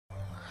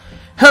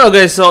Hello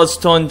guys, so it's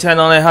Tone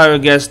Channel. How are you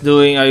guys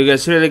doing? Are you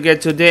guys really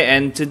good today?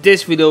 And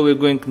today's video we're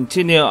going to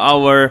continue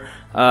our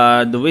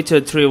The Witcher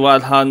 3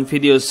 Wild Hunt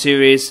video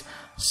series.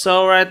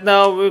 So right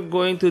now we're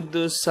going to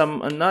do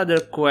another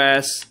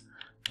quest.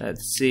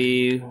 Let's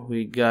see,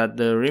 we got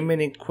the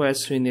remaining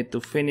quests we need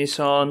to finish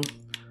on.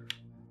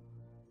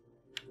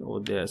 Oh,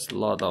 there's a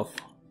lot of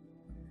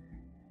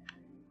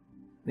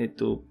need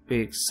to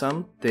pick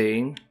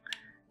something.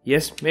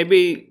 Yes,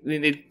 maybe we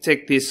need to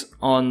take this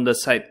on the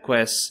side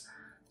quest.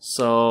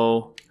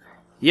 So,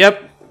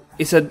 yep,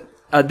 it's a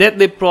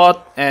deadly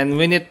plot, and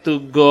we need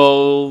to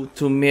go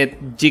to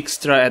meet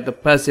Dijkstra at the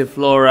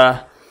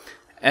Passiflora.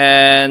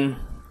 And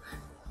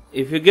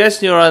if you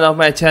guys new around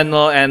my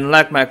channel and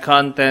like my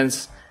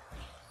contents,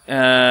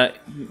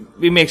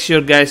 we make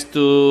sure guys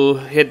to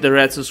hit the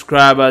red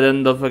subscribe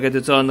button. Don't forget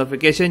to turn on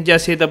notification.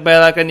 Just hit the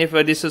bell icon if you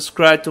already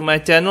subscribed to my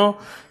channel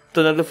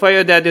to notify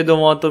you that you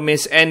don't want to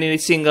miss any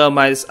single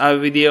my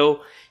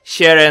video.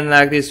 Share and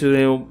like this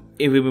video.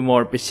 It will be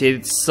more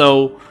appreciated.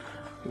 So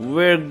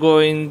we're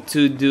going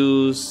to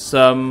do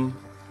some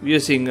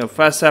using a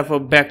fast travel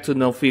back to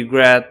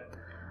Novigrad,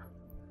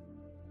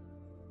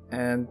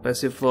 and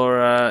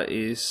Passiflora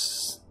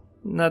is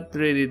not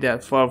really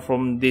that far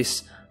from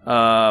this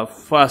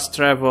fast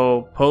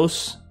travel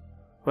post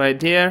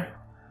right here.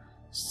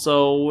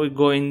 So we're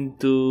going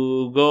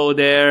to go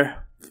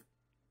there.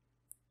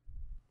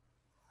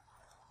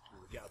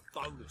 We get a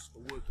bonus for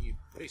working in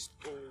piss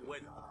poor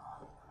weather.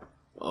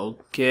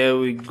 Okay,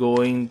 we're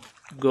going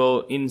to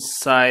go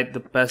inside the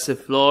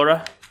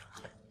Passiflora.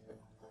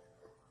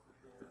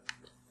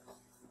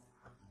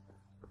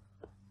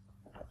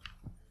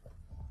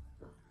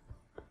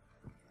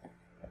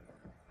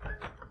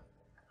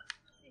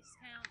 This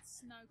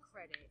counts no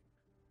credit.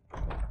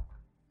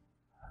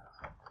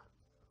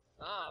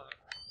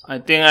 I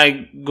think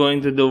I'm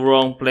going to the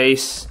wrong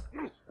place.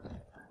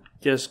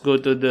 Just go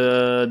to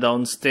the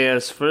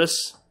downstairs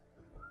first.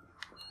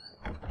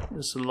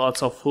 There's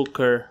lots of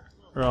hooker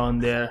around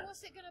there.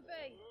 What's it gonna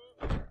be?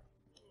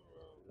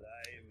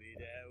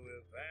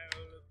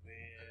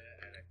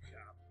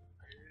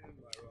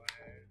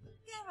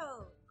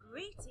 Geralt,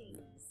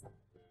 greetings.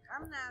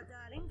 Come now,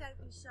 darling, don't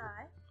be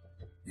shy.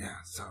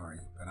 Yeah,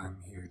 sorry, but I'm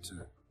here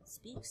to...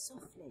 Speak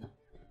softly.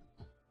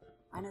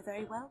 I know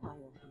very well why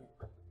you're here.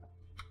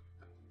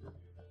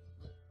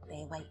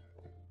 Bear way.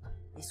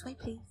 This way,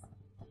 please.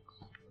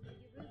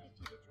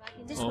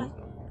 This way.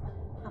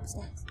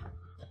 Upstairs.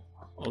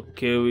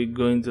 Okay, we're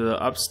going to the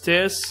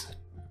upstairs.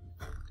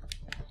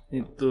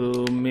 Need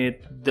to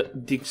meet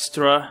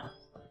Dijkstra.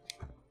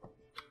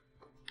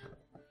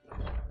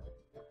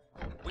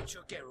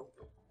 Witcher Geralt,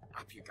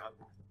 up you go.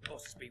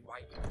 Boss has been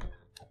waiting.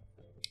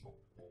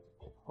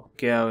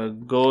 Okay, we're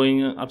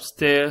going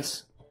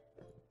upstairs.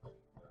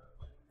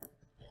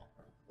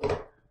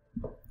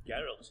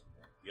 Geralt,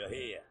 you're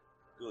here.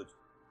 Good.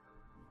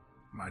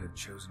 Might have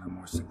chosen a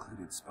more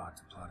secluded spot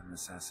to plot an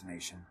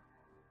assassination.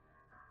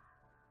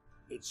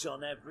 It's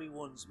on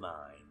everyone's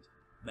mind.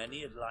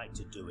 Many would like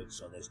to do it,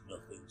 so there's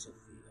nothing to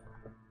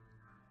fear.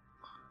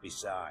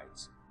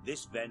 Besides,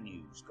 this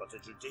venue's got a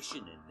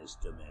tradition in this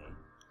domain.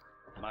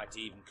 Might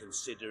even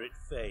consider it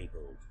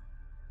fabled.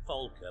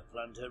 Volker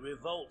planned her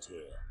revolt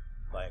here.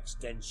 By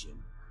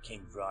extension,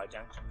 King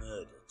Radovid's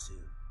murder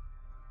too.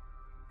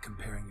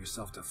 Comparing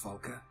yourself to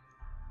Volker?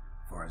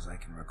 Far as I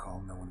can recall,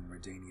 no one in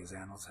Redania's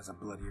annals has a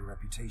bloodier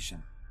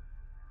reputation.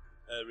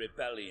 Her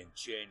rebellion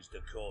changed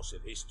the course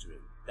of history.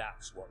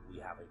 That's what we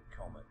have in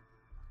common.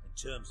 In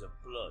terms of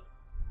blood,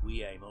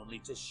 we aim only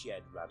to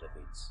shed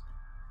Radovid's.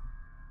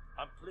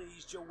 I'm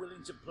pleased you're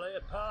willing to play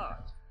a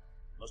part.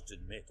 Must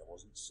admit I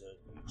wasn't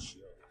certain you'd show.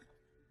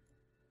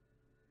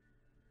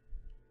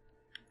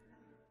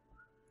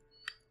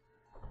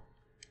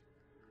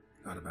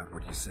 Thought about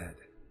what you said.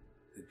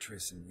 That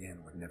Triss and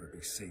Yen would never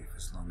be safe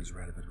as long as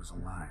Radovid was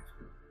alive.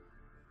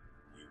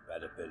 You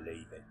better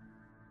believe it.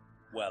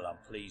 Well, I'm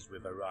pleased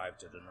we've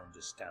arrived at an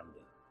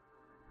understanding.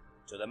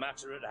 To the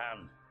matter at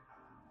hand,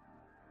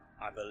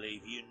 I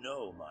believe you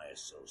know my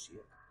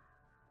associate.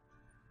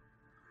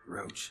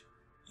 Roach,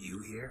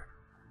 you here?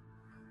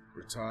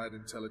 Retired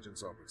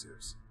intelligence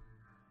operatives.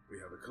 We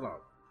have a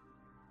club.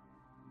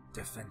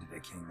 Defended a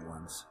king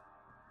once.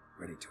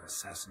 Ready to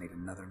assassinate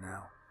another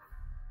now?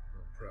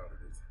 Not proud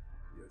of it,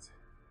 yet.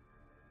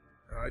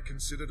 I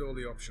considered all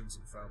the options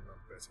and found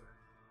none better.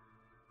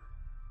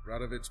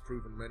 Radovid's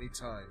proven many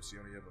times he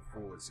only ever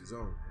forwards his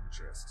own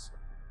interests.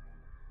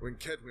 When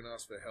Kedwin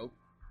asked for help,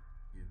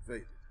 he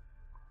invaded.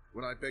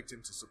 When I begged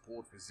him to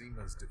support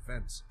Vizima's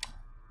defense,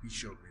 he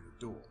showed me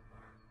the door.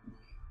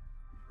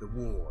 The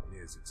war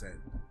nears its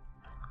end.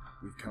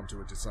 We've come to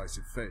a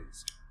decisive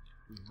phase.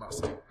 We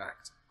must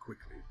act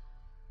quickly.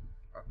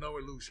 I've no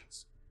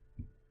illusions.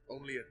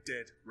 Only a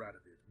dead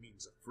Radovid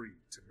means a free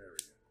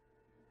Temeria.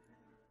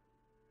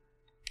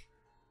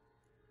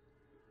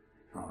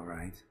 All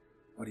right.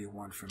 What do you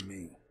want from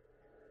me?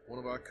 One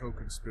of our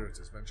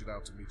co-conspirators ventured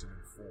out to meet an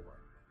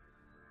informer.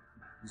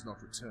 He's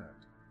not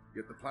returned,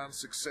 yet the plan's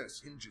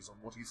success hinges on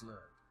what he's learned.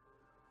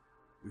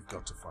 We've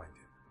got to find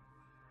him.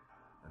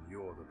 and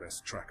you're the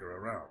best tracker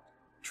around.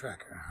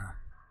 Tracker, huh?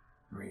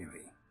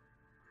 Really?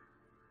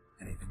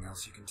 Anything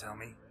else you can tell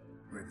me?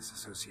 Where this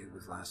associate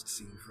was last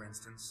seen, for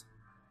instance?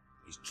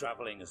 He's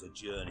travelling as a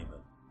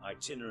journeyman,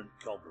 itinerant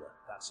cobbler,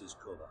 that's his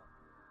cover.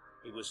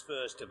 He was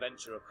first to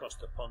venture across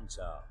the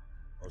Pontar,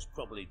 most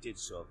probably did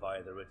so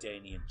via the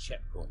Redanian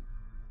checkpoint,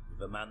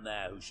 with a man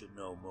there who should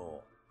know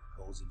more,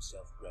 calls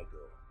himself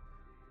Gregor.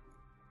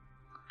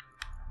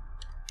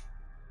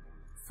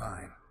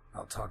 Fine,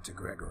 I'll talk to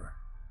Gregor.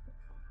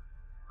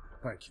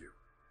 Thank you.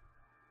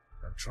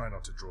 And try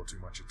not to draw too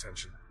much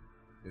attention,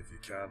 if you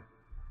can.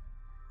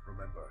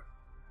 Remember,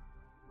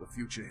 the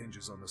future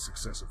hinges on the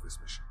success of this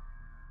mission.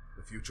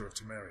 The future of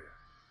Temeria.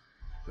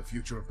 The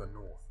future of the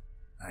North.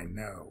 I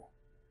know.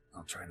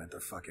 I'll try not to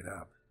fuck it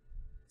up.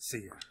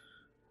 See ya.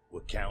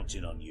 We're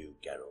counting on you,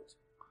 Geralt.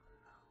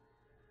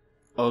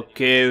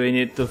 Okay, we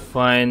need to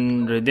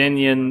find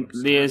Redanian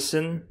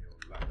liaison.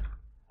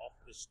 Off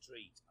the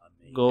street, I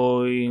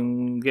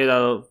mean. Get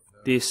out of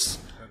this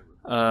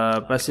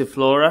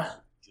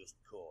Passiflora. Just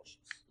cautious.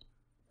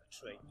 A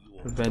trait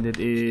you The bandit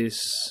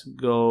is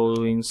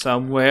going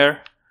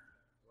somewhere.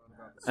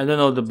 I don't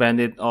know the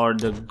bandit or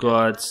the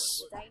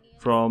gods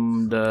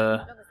from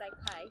the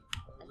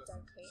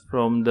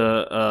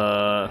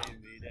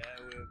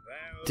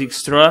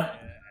Dijkstra.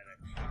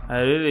 I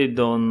really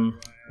don't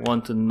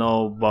want to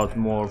know about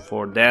more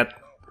for that.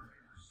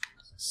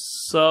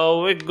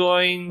 So we're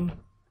going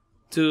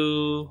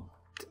to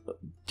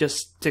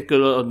just take a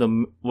look at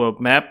the world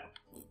map.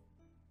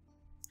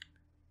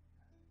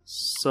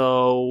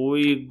 So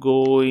we're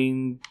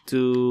going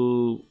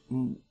to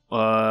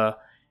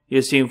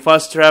using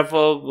fast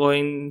travel,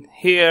 going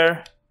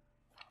here,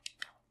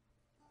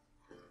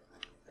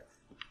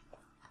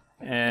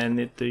 and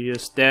need to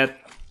use that.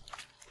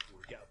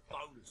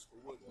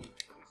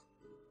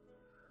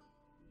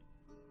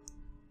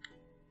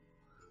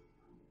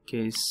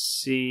 Okay,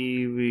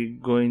 see, we're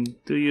going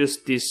to use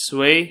this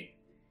way.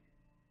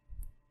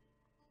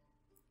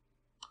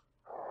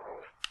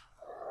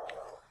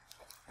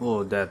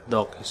 Oh, that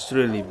dog is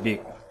really big,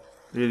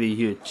 really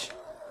huge.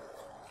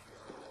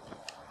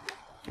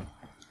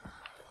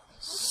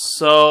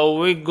 So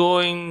we're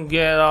going to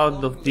get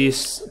out of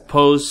this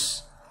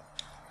post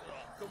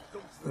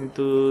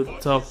to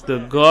talk to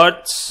the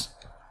gods.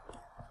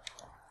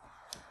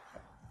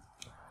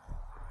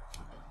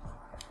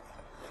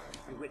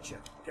 Witcher,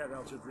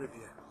 Geralt of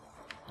Rivia.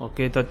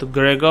 Okay, talk to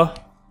Gregor.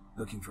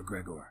 Looking for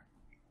Gregor.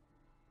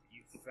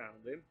 You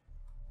found him?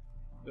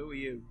 Who are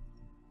you?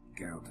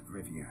 Geralt of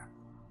Rivia.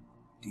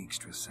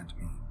 Dijkstra sent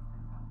me.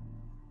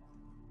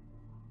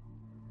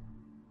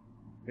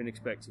 Been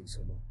expecting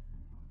someone.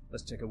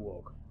 Let's take a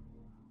walk.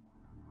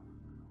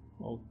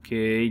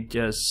 Okay,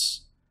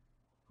 just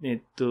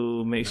need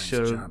to make Nice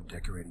sure. job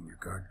decorating your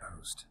guard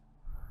post.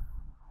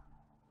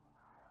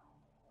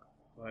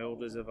 By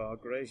orders of our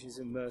gracious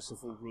and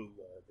merciful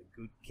ruler, the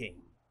good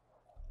king.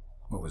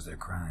 What was their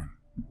crime?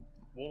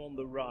 One on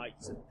the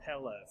right's a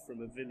peller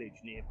from a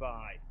village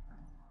nearby.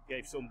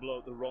 Gave some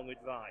bloke the wrong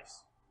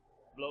advice.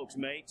 Bloke's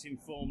mates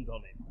informed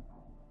on him.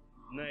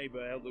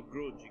 Neighbour held a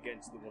grudge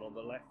against the one on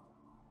the left.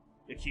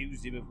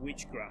 Accused him of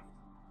witchcraft.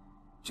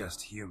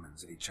 Just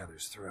humans at each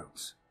other's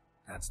throats.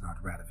 That's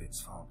not Radovid's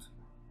fault.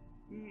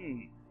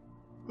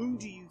 Who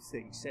do you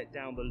think set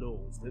down the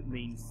laws that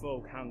mean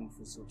folk hang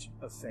for such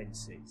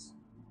offences?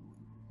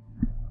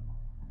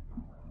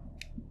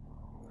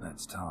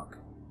 Let's talk.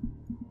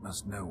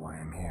 Must know why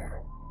I'm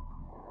here.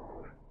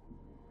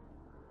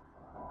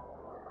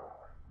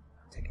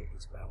 Take it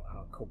it's about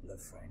our cobbler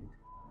friend.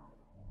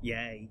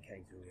 Yeah, he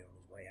came through here on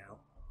his way out.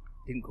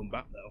 Didn't come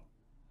back though.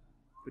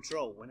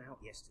 Patrol went out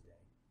yesterday.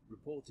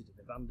 Reported an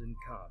abandoned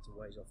cart a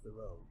ways off the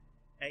road.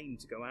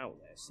 Aimed to go out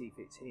there, see if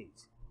it's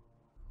his.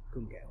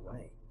 Couldn't get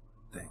away.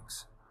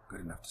 Thanks.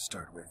 Good enough to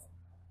start with.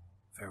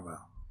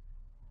 Farewell.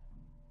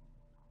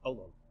 Hold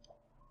on.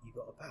 You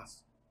got a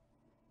pass?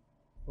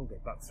 Don't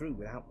get back through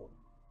without one.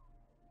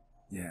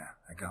 Yeah,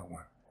 I got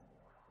one.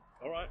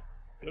 Alright,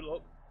 good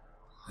luck.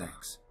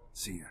 Thanks.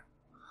 See ya.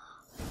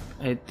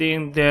 I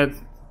think that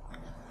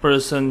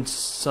person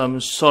some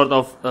sort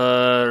of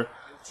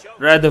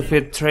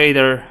Radovid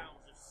trader.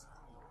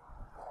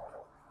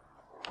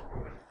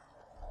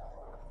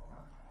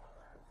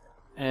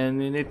 And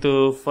we need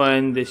to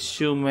find the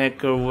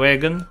shoemaker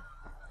wagon.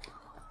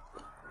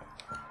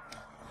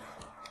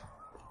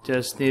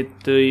 Just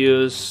need to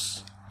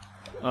use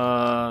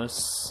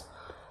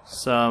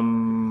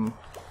some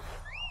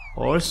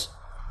horse.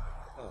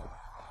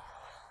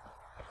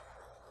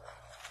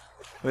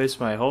 Where's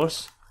my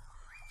horse?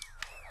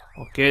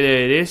 Okay,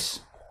 there it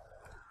is.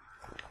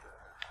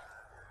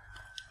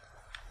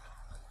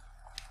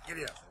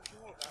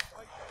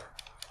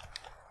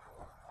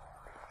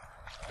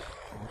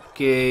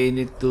 Okay,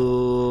 need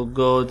to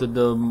go to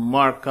the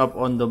markup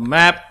on the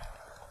map.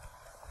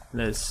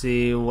 Let's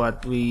see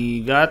what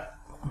we got.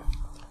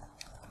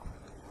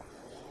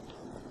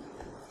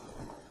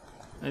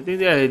 I think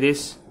there it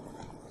is.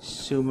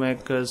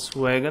 Shoemaker's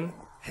wagon.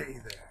 Hey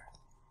there.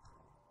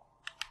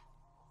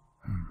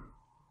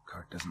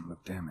 Cart doesn't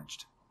look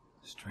damaged.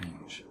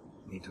 Strange.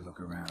 Need to look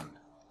around.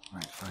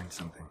 Might find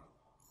something.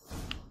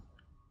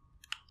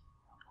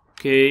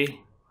 Okay.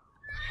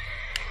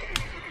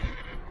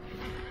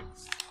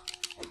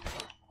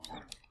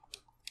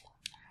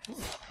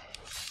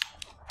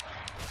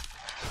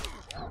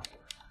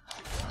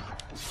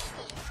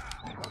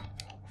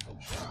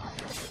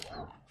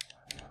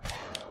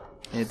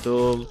 Need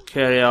to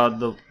carry out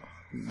the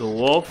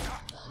wolf.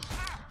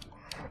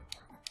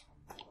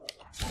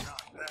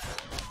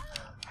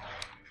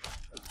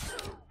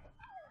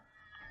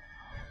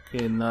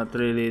 Okay, not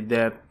really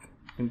that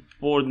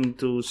important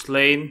to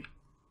slain.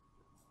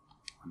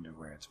 Wonder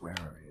where its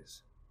wearer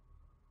is.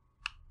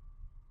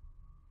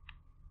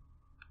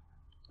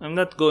 I'm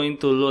not going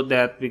to load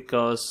that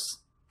because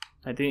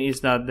I think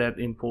it's not that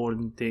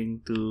important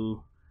thing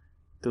to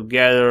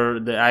gather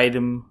the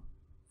item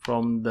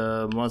from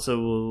the monster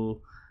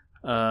will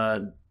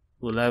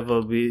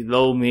level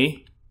below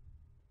me.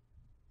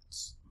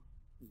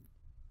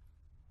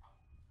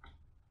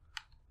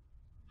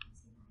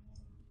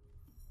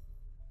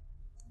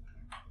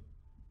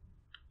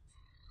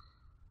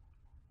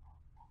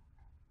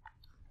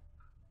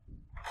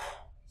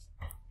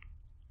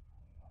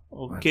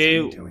 Okay,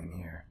 What's he doing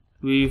here?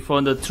 we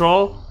found the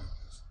troll.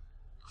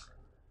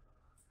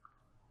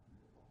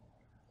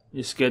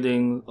 He's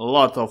getting a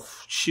lot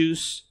of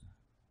shoes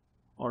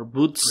or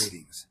boots.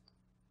 Greetings.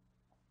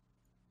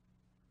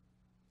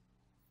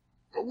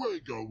 Away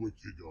go with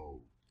you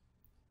go.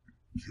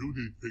 You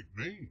did pick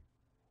me.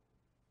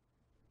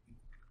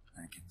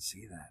 I can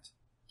see that.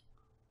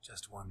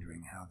 Just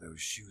wondering how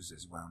those shoes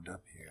is wound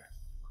up here.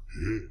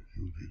 Here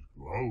you did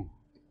grow.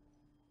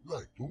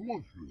 Like the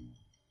mushroom.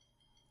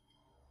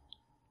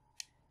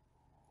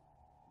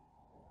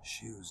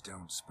 Shoes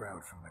don't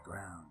sprout from the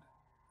ground.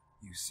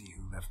 You see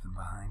who left them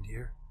behind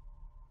here?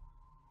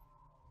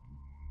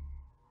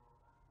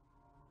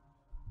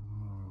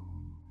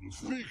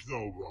 Speak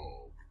no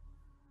wrong.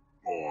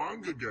 Or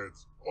anger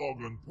gets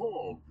Og and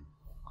Pog.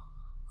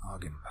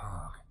 Og and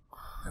Pog.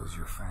 Those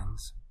your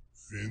friends?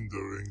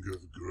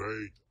 Finderinger's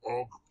great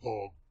Og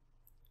Pog.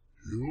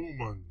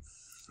 Human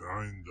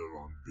finder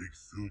on big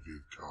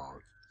suited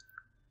cart.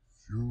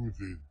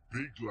 Suited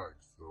big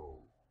like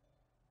so.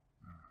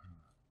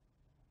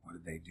 What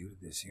did they do to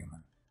this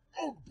human?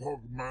 Og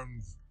Pog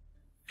man's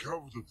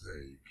cover to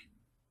take.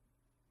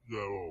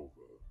 They're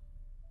over.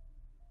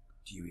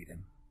 Do you eat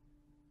him?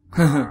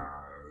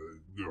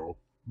 No.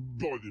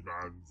 Body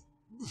man's,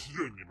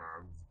 stringy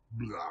man's,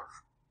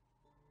 blach.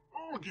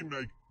 Oggy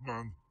make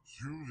man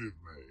suited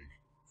make.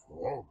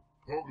 Frog,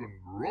 Pog and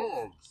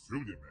Rog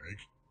suited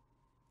make.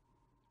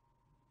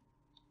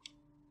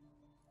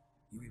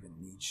 You even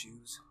need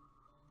shoes?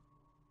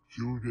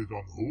 Suited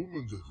on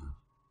humans is it?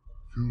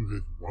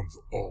 Suited once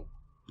Og,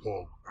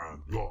 Pog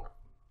and Rog.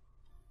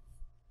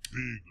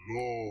 Big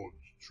lords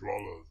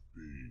trollers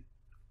be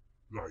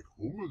like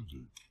humans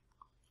is.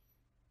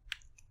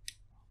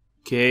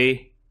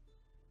 Okay,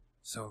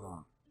 So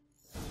long.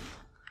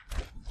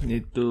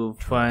 need to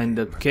find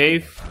the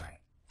cave.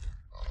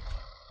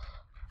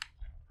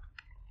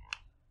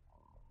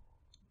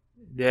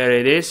 There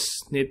it is.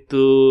 Need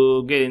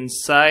to get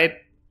inside.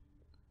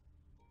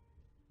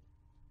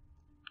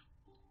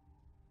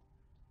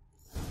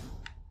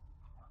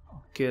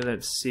 Okay,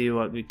 let's see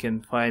what we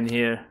can find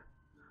here.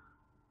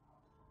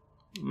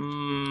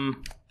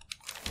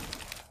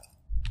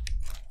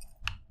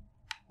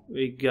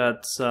 We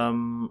got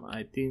some,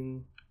 I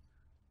think,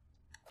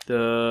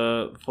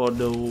 for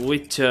the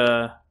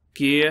Witcher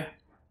gear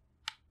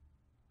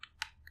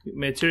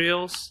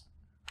materials.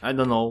 I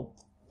don't know,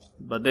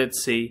 but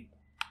let's see.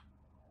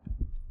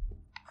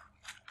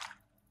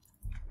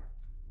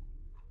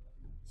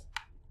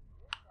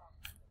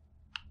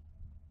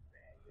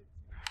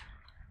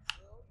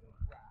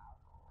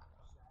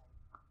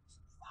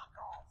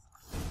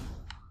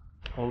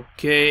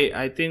 Okay,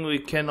 I think we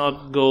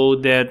cannot go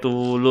there to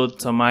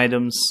loot some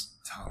items.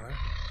 Thaler?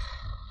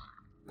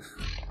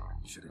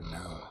 Should have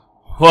known.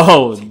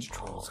 Whoa! Teach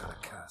trolls how to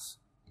cuss.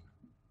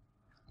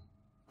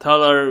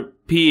 Thaler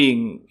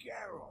peeing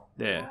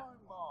there.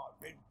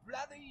 Been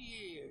bloody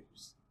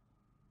years.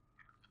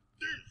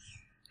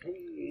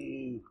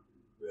 Oh,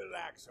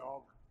 Relax,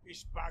 Og.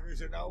 This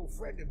bugger's an old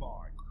friend of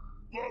mine.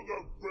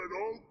 bugger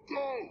Fredo,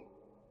 go!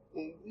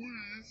 Or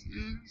we's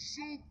in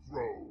soup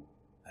throw.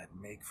 That'd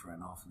make for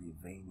an awfully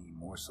veiny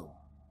morsel.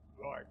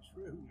 Right,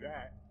 true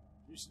that.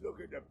 Just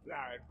look at the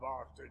ploughed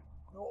bastard.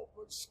 Naught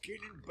but skin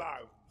and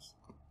bones.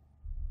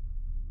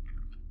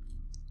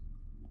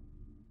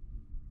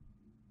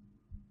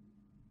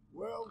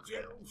 Well,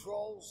 gentle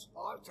trolls,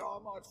 high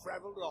time I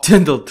travelled on.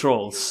 Gentle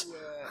trolls. You,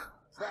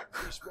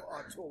 practice what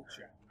I taught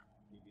you.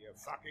 Give you a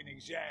fucking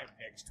exam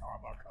next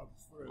time I come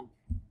through.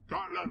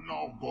 Tala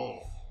no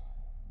go.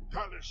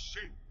 Tala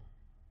sit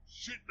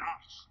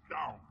us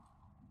down.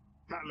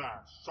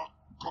 Tala suck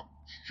cock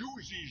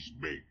shoesies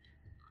make.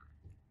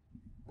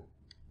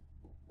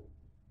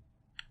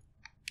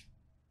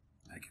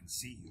 I can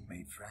see you've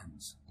made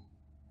friends.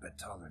 But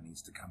Thaler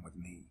needs to come with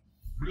me.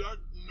 Blood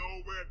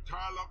know where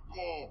Tala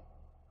go.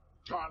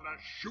 Tala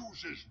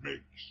shoesies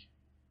makes.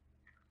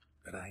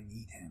 but I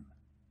need him.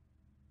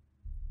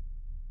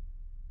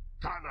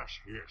 Tanas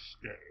here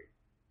stay.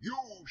 You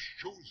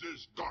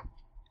chooses dot.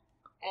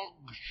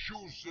 Og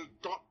chooses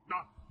dot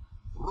not.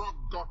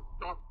 Rug got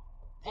not.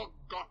 Pug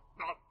got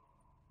not.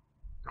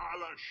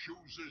 Tala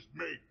chooses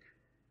make.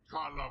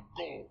 Tala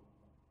go.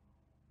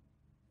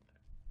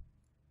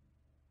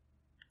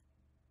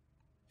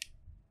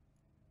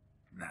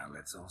 Now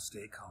let's all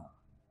stay calm.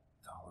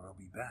 Thaler will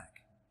be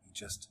back. He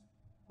just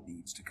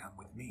needs to come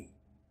with me.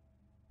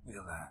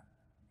 We'll,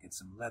 get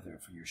some leather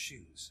for your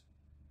shoes.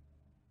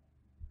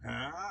 Listen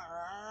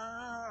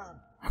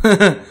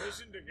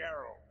to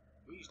Geralt.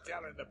 He's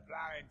telling the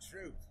flying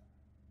truth.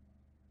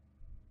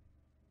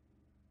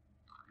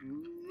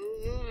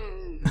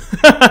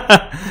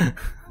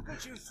 Look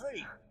at your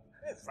feet.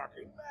 They're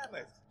fucking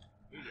mammoth.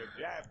 He's a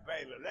damn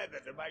bale of leather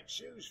to make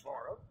shoes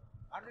for him.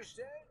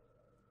 Understand?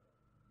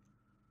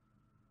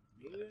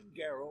 You and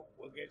Geralt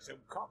will get some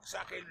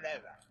cocksucking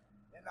leather.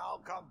 Then I'll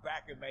come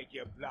back and make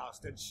you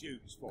blasted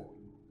shoes for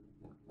you.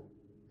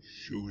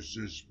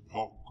 Chooses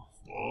pog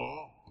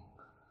for.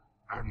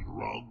 And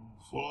rug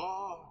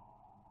for.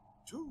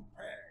 2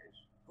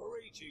 pairs for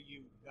each of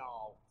you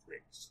gnarl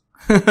pricks.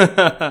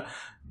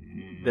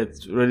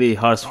 That's really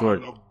harsh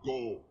word. Tala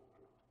go.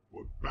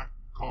 But back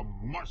come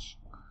must.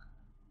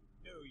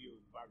 No, you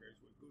buggers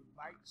were good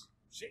mates.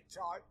 Sit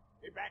tight.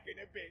 Be back in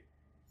a bit.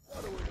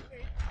 What do we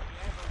think? You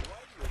have a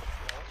way with it.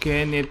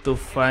 Okay, need to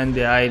find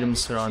the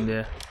items around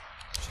there.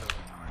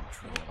 Children are in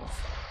trouble, and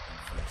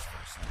vice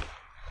versa.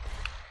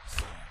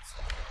 Science,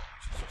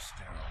 which is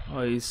sterile.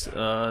 Oh, it's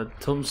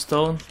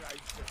tombstone.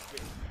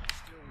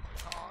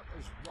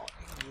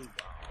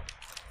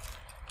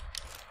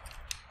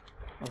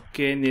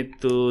 Okay,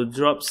 need to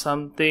drop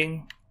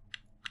something.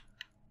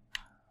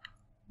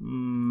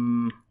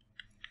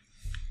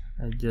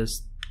 I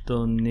just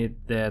don't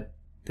need that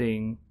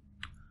thing.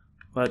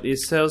 But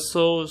it's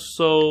also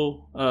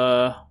so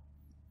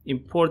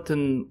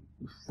important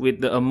with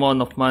the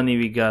amount of money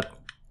we got.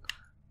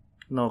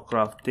 No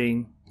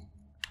crafting.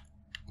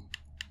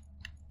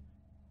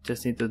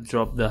 Just need to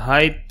drop the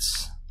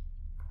heights.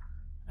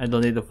 I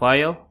don't need the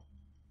file.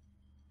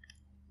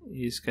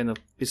 It's kind of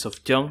piece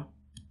of junk.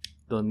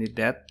 Don't need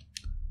that.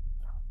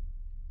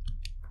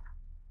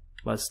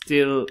 But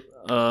still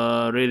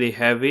really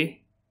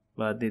heavy.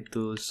 But need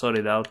to sort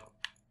it out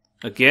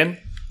again.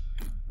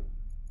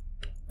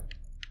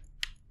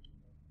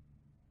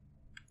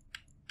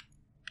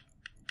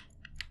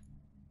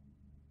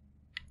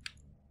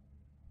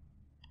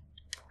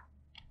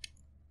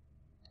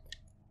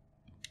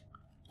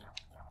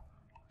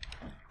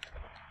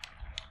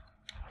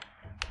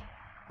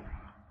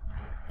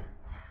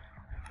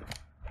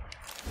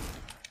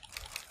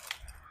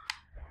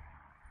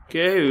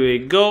 Okay, we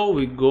go.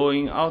 We're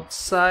going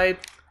outside.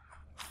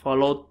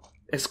 Follow,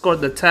 escort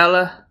the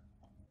Thaler.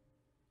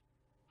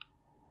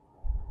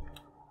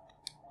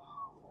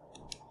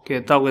 Okay,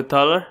 talk with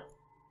Thaler.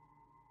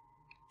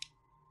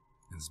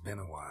 It's been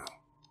a while.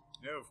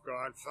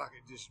 Nilfgaard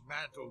fucking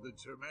dismantled the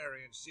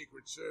Temerian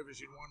Secret Service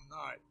in one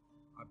night.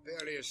 I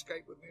barely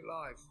escaped with my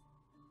life.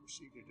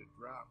 Proceeded to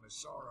drown my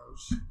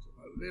sorrows till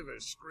my liver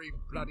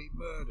screamed bloody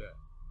murder.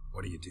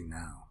 What do you do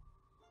now?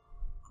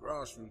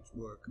 Grassroots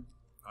work.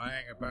 I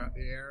hang about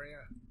the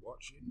area,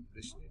 watching,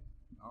 listening,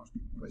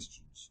 asking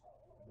questions,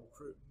 and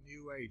recruiting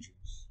new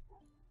agents.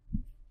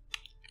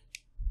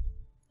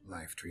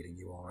 Life treating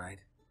you all right?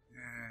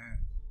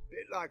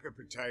 Bit like a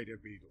potato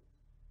beetle.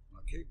 I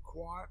keep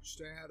quiet,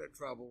 stay out of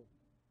trouble,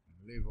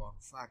 and live on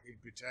fucking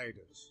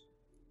potatoes.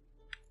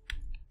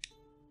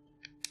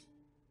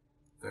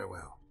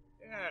 Farewell.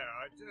 Yeah,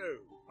 I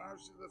do.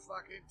 Most of the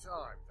fucking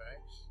time,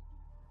 thanks.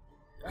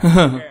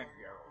 Thanks again,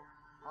 Geralt.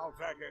 I'll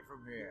take it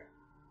from here.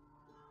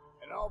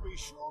 And I'll be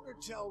sure to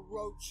tell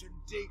Roach and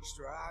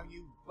Dijkstra how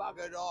you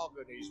buggered Og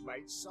and his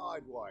mates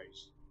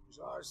sideways. As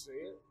I see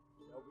it,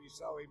 they'll be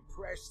so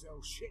impressed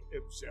they'll shit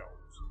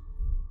themselves.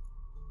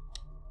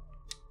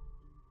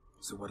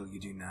 So what'll you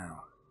do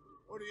now?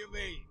 What do you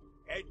mean?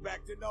 Head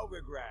back to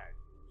Novigrad.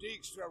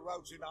 Dijkstra,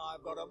 Roach and I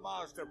have got a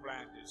master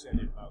plan to set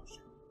in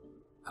motion.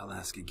 I'll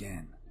ask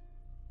again.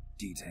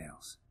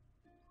 Details.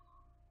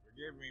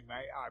 Forgive me,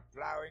 mate, I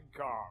plough in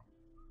calm.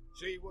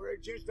 See, were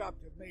it just up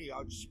to me,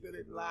 I'd spit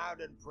it loud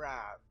and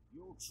proud.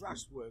 You're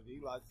trustworthy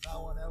like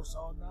no one else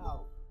I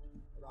know.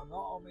 But I'm not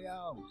on my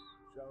own,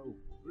 so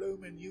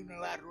bloomin'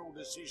 unilateral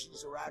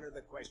decisions are out of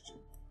the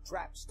question.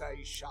 Trap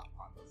stays shut,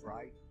 I'm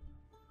afraid.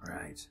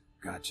 Right,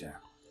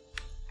 gotcha.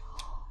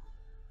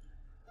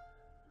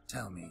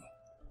 Tell me,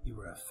 you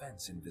were a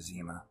fence in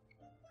Vizima.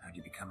 How'd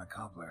you become a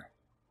cobbler?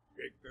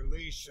 Pick the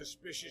least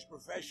suspicious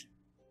profession.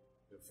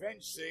 The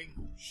fence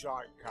thing,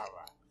 shite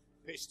cover.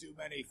 Pissed too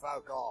many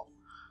folk off.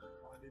 I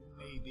didn't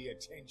need the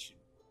attention.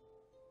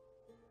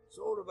 It's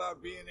all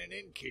about being an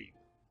innkeep.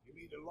 You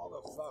meet a lot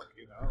of folk,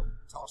 you know,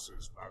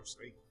 tossers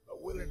mostly,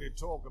 but willing to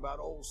talk about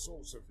all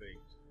sorts of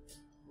things.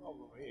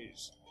 Problem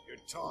is, you're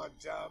tied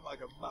down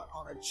like a mutt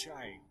on a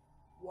chain,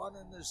 one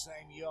and the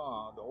same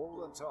yard all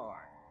the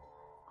time.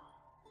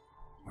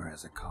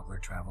 Whereas a cobbler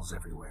travels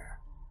everywhere.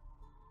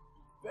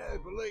 Better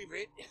believe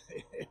it.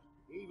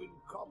 Even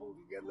cobbled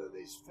together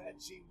this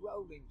fancy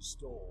rolling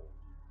store.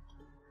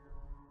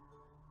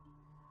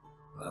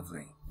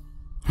 Lovely.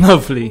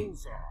 Lovely.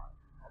 Bullseye.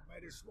 I've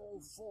made a small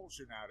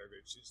fortune out of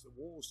it since the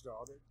war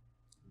started.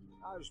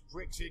 Those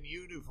pricks in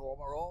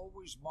uniform are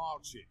always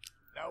marching.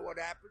 Know what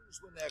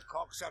happens when their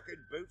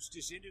cocksucking boots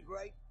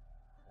disintegrate?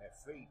 Their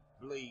feet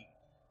bleed,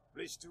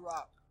 blister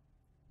up.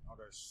 Not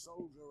a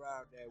soldier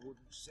out there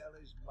wouldn't sell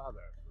his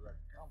mother for a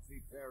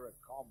comfy pair of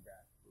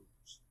combat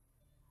boots.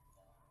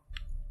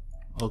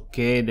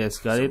 Okay, that's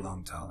got So it.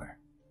 long, Thaler.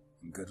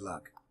 And good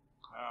luck.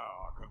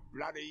 Oh, I can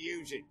bloody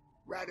use it.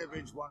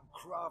 Radovid's one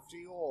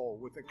crafty ore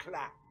with a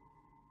clap.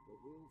 But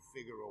we'll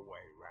figure a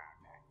way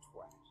round that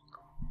twat.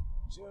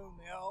 Soon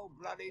the whole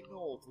bloody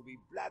North will be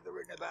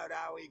blathering about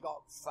how he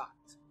got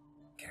fucked.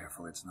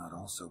 Careful it's not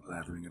also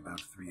blathering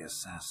about 3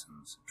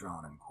 assassins,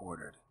 drawn and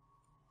quartered.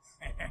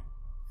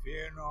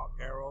 Fear not,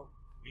 Errol.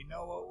 We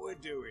know what we're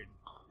doing.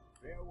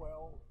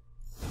 Farewell.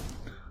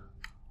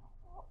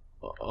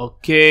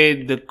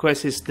 Okay, the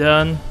quest is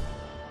done.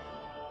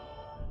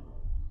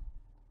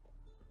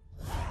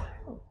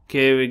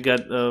 Okay, we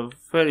got a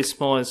very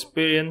small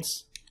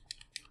experience,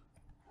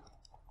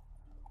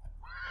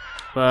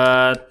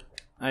 but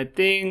I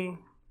think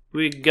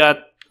we got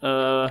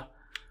a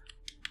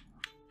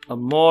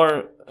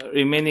more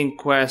remaining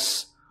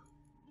quest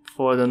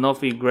for the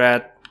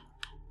Novigrad.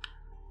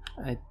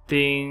 I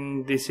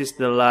think this is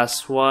the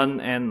last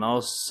one, and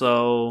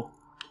also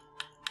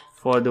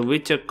for the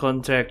Witcher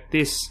contract,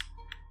 this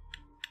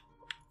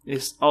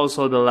is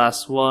also the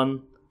last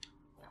one.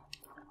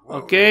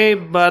 Okay,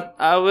 but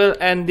I will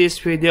end this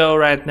video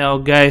right now,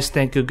 guys.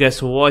 Thank you guys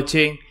for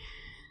watching.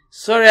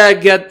 Sorry I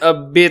got a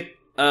bit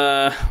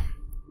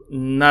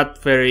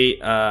not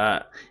very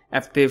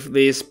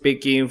actively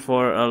speaking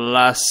for a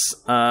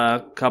last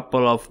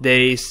couple of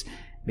days,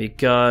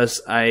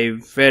 because I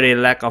very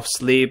lack of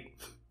sleep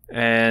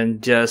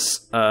and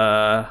just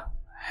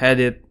had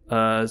it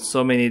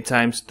so many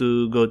times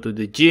to go to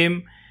the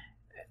gym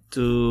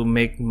to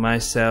make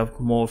myself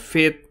more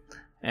fit,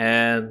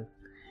 and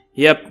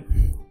yep,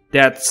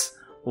 that's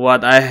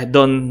what I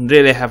don't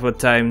really have a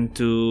time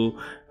to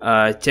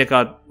check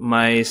out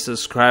my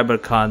subscriber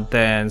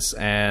contents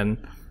and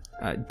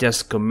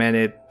just comment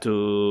it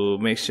to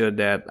make sure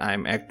that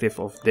I'm active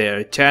of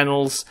their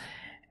channels.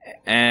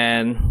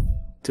 And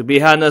to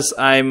be honest,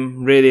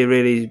 I'm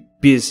really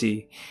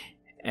busy.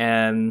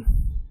 And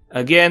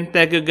again,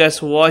 thank you guys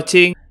for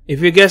watching.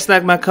 If you guys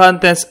like my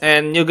contents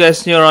and you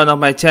guys new around on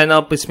my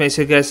channel, please make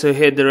sure you guys to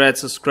hit the red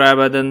subscribe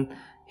button,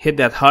 hit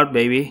that heart,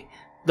 baby.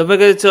 Don't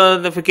forget to turn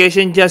on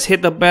notification, just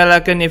hit the bell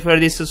icon if you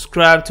already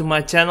subscribed to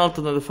my channel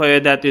to notify you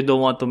that you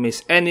don't want to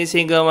miss any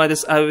single of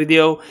this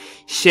video.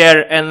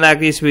 Share and like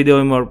this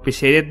video, more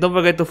appreciated. Don't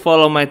forget to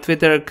follow my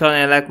Twitter account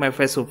and like my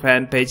Facebook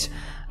fan page.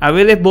 I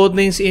will leave both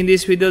links in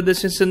this video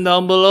description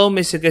down below.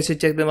 Make sure you guys to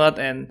check them out,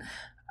 and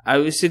I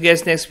will see you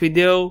guys next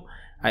video.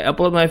 I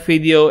upload my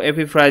video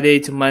every Friday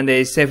to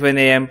Monday 7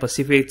 AM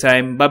Pacific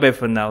time. Bye bye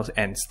for now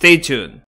and stay tuned.